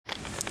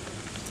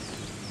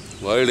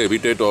wild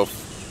habitat of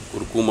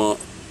Curcuma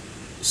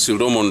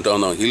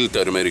pseudomontana, hill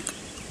turmeric.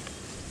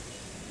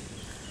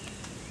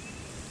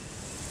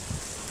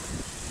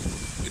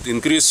 With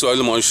increased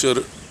soil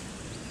moisture,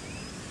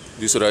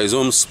 these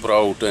rhizomes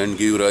sprout and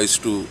give rise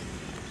to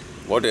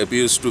what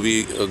appears to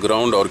be a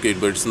ground orchid,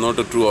 but it's not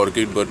a true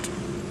orchid but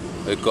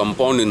a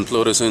compound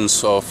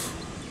inflorescence of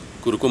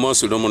Curcuma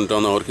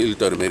pseudomontana or hill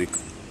turmeric.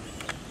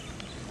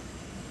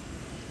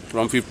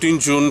 From 15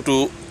 June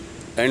to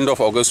end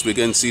of August, we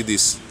can see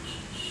this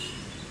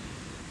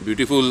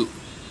beautiful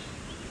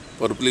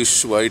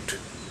purplish white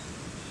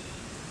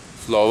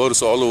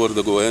flowers all over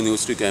the Goa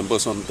University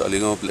campus on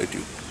Talegaon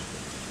Plateau.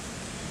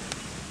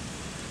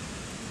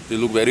 They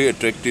look very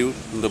attractive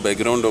in the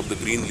background of the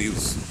green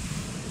leaves,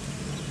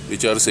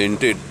 which are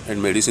scented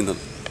and medicinal.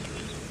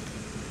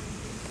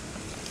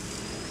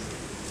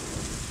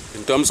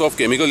 In terms of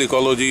chemical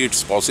ecology,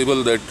 it's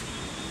possible that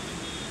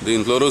the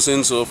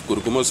inflorescence of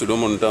Curcuma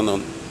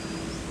pseudomontana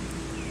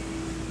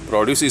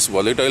produces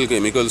volatile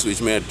chemicals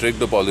which may attract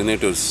the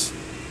pollinators,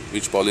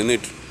 which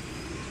pollinate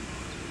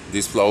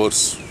these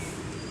flowers.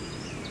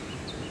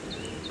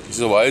 This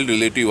is a wild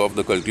relative of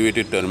the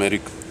cultivated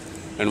turmeric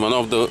and one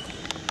of the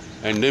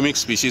endemic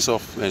species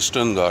of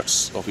Western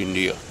Ghats of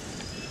India.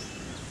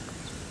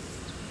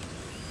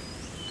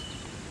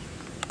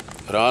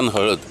 Ran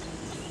Halad.